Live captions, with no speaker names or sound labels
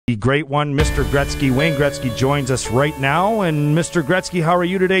The great one, Mr. Gretzky. Wayne Gretzky joins us right now. And Mr. Gretzky, how are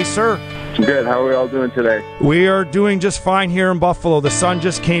you today, sir? Good. How are we all doing today? We are doing just fine here in Buffalo. The sun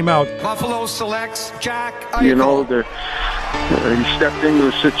just came out. Buffalo selects Jack Eichel. You know, he stepped into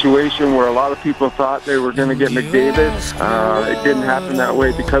a situation where a lot of people thought they were going to get McDavid. It didn't happen that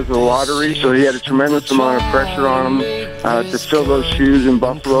way because of the lottery, so he had a tremendous amount of pressure on him to fill those shoes in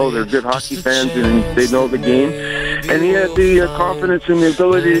Buffalo. They're good hockey fans, and they know the game. And he had the confidence and the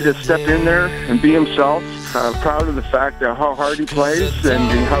ability to step in there and be himself. Proud of the fact that how hard he plays and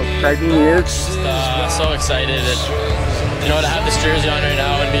how exciting he is. So excited, and to have this jersey on right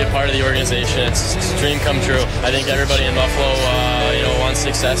now and be a part of the organization, it's a dream come true. I think everybody in Buffalo, wants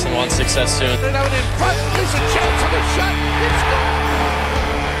success and wants success soon. And out in front, there's a chance of a shot. It's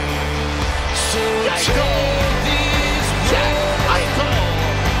Jack Eichel,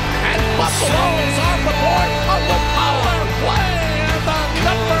 and Buffalo is on the board on the power play. And the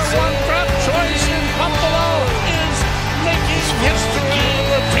 #1 draft choice in Buffalo is making history in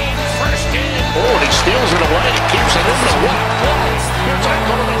the team's first game. Oh, and he steals it away. He keeps it in the what a play. Here's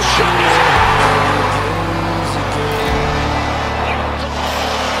Eichel with a shot.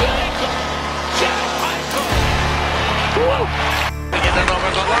 Getting it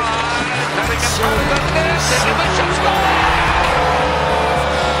over the line, having it through the net, and the shot's going!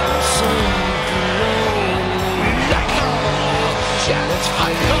 Jack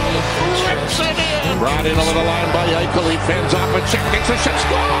Eichel rips it in! Brought in over the line by Eichel, he fends off a check, takes a shot,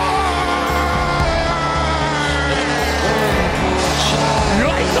 score!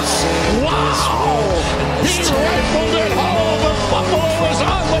 Wow! He rifled it home, and Buffalo is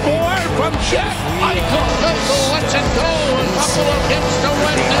on the board from Jack Eichel. Eichel lets it go, and Buffalo gets the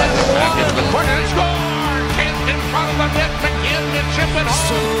red net. Back into the corner and score! Kent in front of the net, McGinn to chip it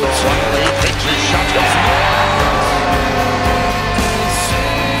home. Riley takes his shot.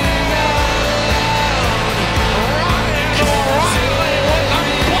 Ryan O'Reilly with a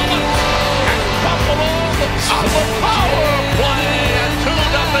bullet, and Buffalo on the power play.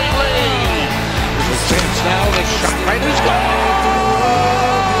 Chance now, the shot right is gone!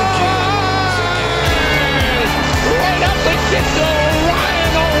 Right up the kiddo,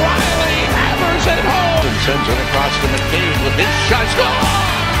 Ryan O'Reilly hammers it home! And sends it across to McCain with his shot,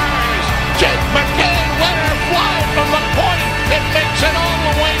 scores! Jake McCain, let her fly from the point! It makes it all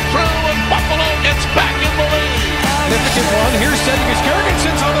the way through, and Buffalo gets back in the lead! Significant one, here's Cedric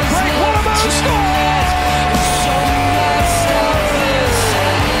Jurgensen's on the break, what about a score?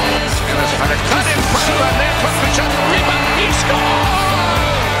 Cut in front of the net, puts the shot, rebound, he scores!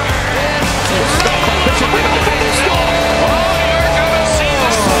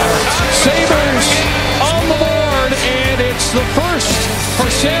 Sabres on the board, and it's the first for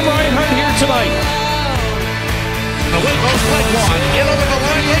Sam Reinhart here tonight. Away goes Legwand, in over the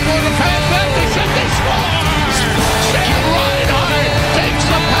line, Legwand to pass back, they shoot, they score! Sam Reinhart takes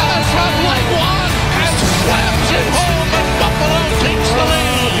the pass from Legwand and slams it home, and Buffalo takes the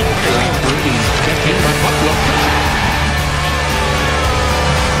lead! Checking for Buffalo.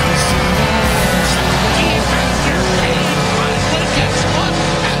 Evander Kane finally gets one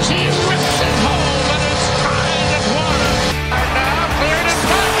as he rips it home, and it's tied at 1. Now cleared in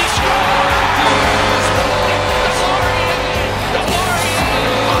front, he scores! Delorier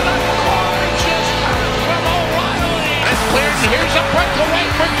on a gorgeous pass from O'Reilly. And cleared, and here's a breakaway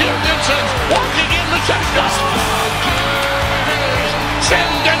for Jurgensen. Walking in the shot,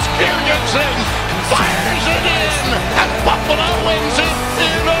 Sanders Jurgensen fires it in, and Buffalo wins it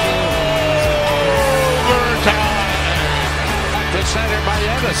in overtime. Back to center by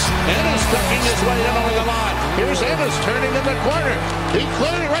Ennis. Ennis ducking his way in over the line. Here's Ennis turning in the corner. He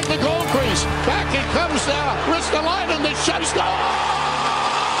cleared it right to the goal crease. Back he comes now. Wrist the line, and the shot is gone.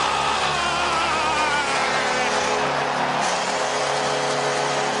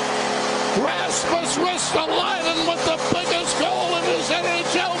 Rasmus Ristolainen with the biggest goal in his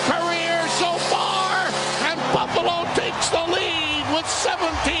NHL career so far, and Buffalo takes the lead with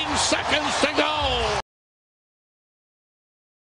 17 seconds to